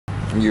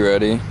You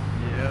ready?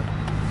 Yeah.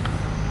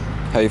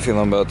 How you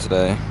feeling about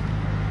today?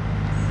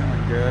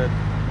 Feeling good.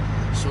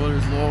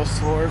 Shoulder's a little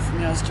sore from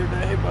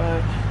yesterday,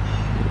 but...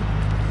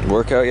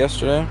 Workout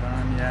yesterday?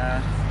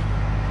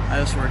 Yeah. I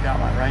just work out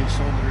my right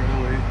shoulder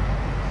really.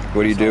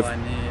 What do you do?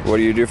 What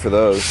do you do for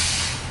those?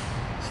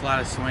 Just a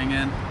lot of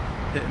swinging,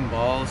 hitting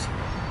balls.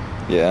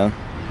 Yeah.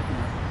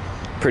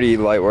 Pretty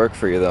light work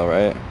for you though,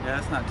 right? Yeah,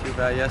 it's not too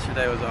bad.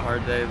 Yesterday was a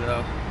hard day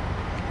though.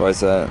 Why's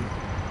that?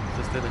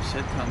 Just did a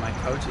shit ton. My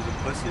coach is a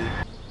pussy.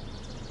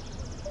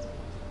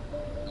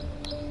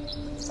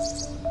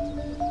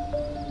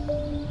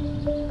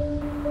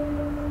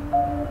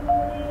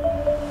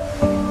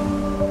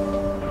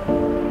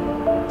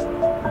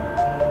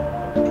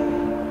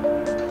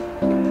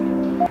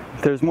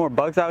 There's more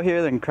bugs out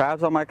here than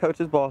crabs on my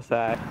coach's ball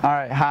sack. All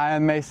right, hi,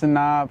 I'm Mason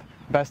Knob,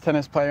 best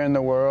tennis player in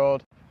the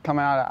world,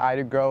 coming out of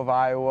Ida Grove,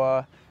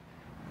 Iowa,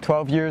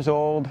 12 years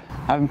old.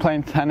 I've been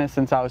playing tennis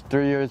since I was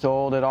 3 years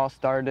old. It all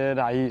started,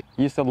 I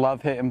used to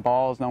love hitting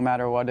balls no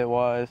matter what it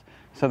was.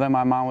 So then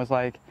my mom was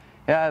like,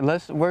 yeah,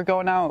 we're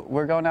going out.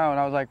 And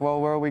I was like,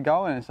 well, where are we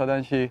going? And so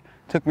then she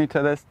took me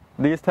to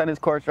these tennis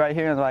courts right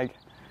here and was like,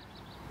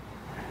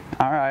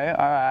 all right,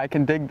 I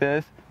can dig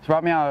this. She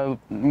brought me out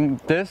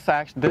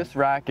this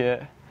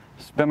racket.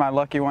 It's been my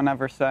lucky one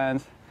ever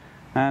since.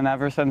 And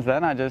ever since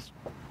then, I just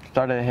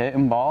started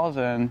hitting balls,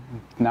 and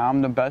now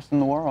I'm the best in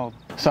the world.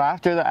 So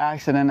after the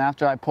accident,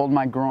 after I pulled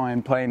my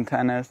groin playing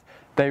tennis,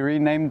 they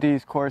renamed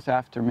these courts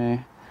after me.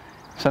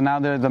 So now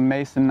they're the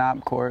Mason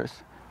Knob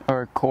courts.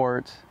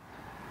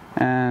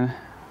 And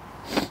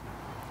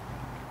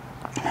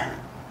it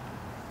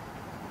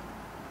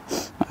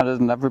has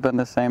never been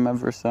the same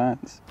ever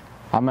since.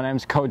 My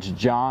name's Coach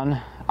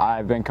John.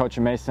 I've been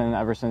coaching Mason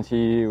ever since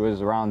he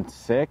was around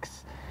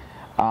 6.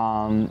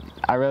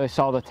 I really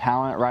saw the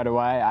talent right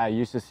away. I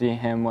used to see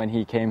him when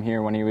he came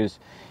here when he was,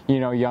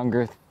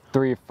 younger,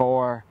 3,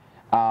 4.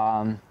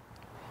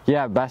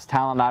 Yeah, best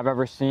talent I've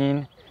ever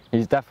seen.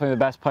 He's definitely the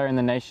best player in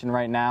the nation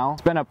right now.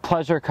 It's been a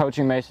pleasure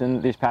coaching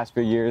Mason these past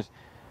few years,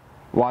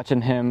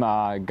 watching him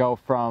go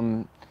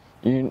from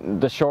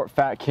the short,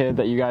 fat kid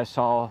that you guys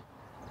saw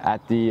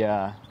at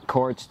the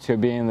courts to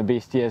being the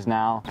beast he is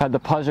now. I've had the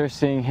pleasure of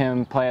seeing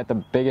him play at the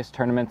biggest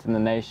tournaments in the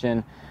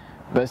nation,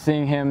 but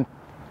seeing him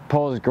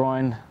pull his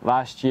groin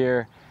last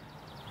year,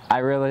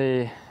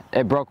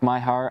 it broke my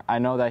heart. I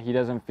know that he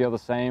doesn't feel the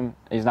same.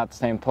 He's not the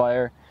same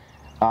player,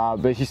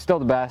 but he's still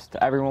the best.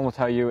 Everyone will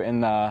tell you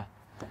in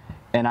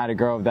Ida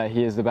Grove that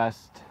he is the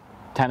best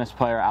tennis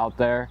player out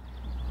there.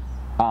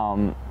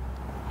 From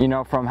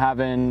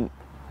having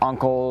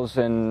uncles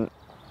and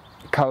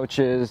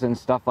coaches and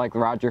stuff like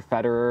Roger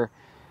Federer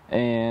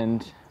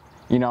and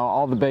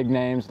all the big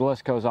names, the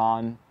list goes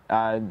on.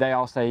 They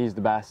all say he's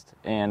the best,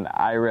 and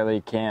I really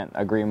can't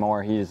agree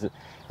more. He's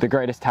the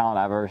greatest talent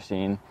I've ever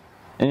seen,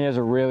 and he has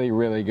a really,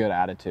 really good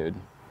attitude.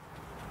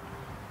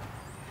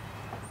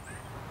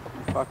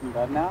 You fucking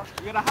good now?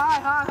 You gotta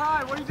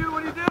hi. What do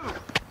you do?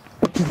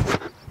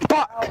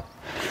 Fuck!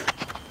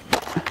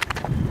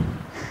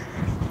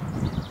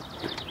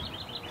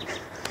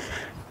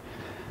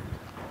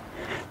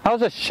 That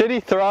was a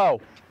shitty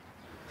throw.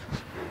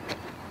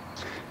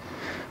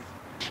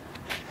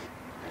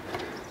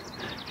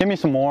 Give me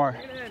some more.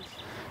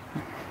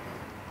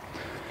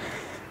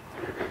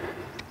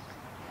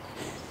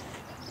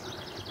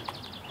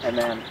 Hey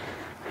man,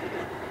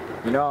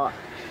 you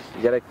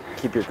gotta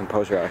keep your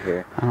composure out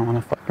here. I don't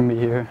wanna fucking be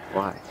here.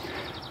 Why?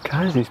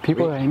 Guys, these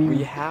people ain't even...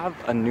 We have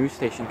a news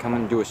station come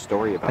and do a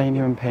story about They ain't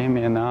even paying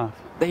me enough.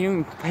 They ain't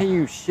even pay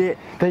you shit.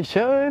 They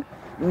should.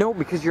 No,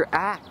 because your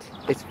act,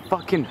 it's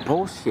fucking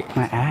bullshit.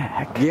 My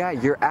act? Yeah,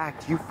 your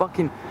act. Do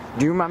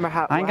you remember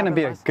how... I ain't gonna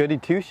be a goody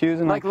two-shoes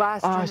and like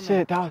last oh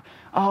tournament. Shit,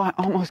 I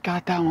almost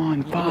got that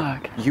one,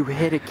 fuck. You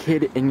hit a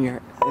kid in the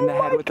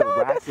head with a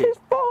racket. That's his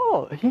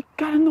fault. He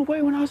got in the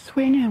way when I was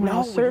swinging, when I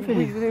was serving.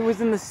 He was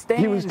in the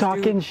stands, He was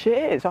talking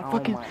shit, so I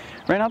fucking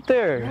ran up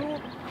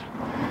there.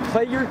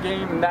 Play your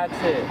game and that's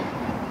it.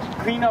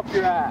 Clean up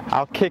your ass.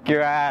 I'll kick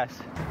your ass.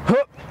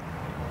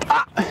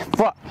 Ah,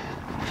 fuck.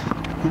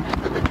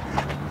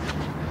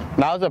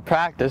 That was a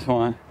practice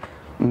one.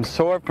 I'm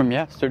sore from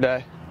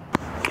yesterday.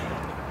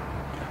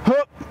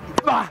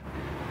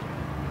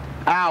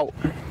 Ow.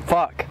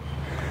 Fuck.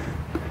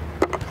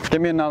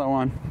 Give me another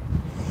one.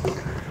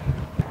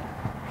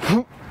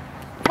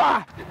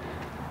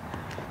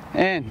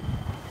 In.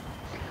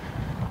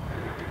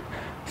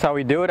 That's how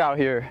we do it out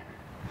here.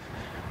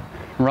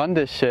 Run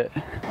this shit.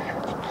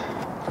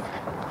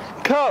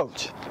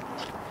 Coach,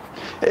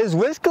 is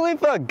Wiz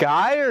Khalifa a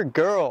guy or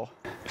girl?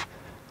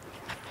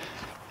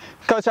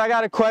 Coach, I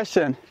got a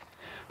question.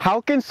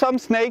 How can some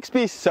snakes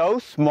be so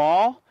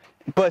small,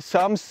 but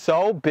some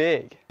so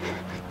big?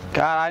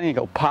 God, I need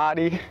to go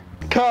potty.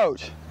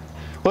 Coach,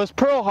 was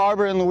Pearl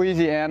Harbor in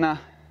Louisiana?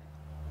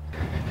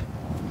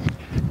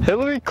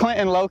 Hillary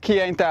Clinton low-key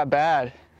ain't that bad.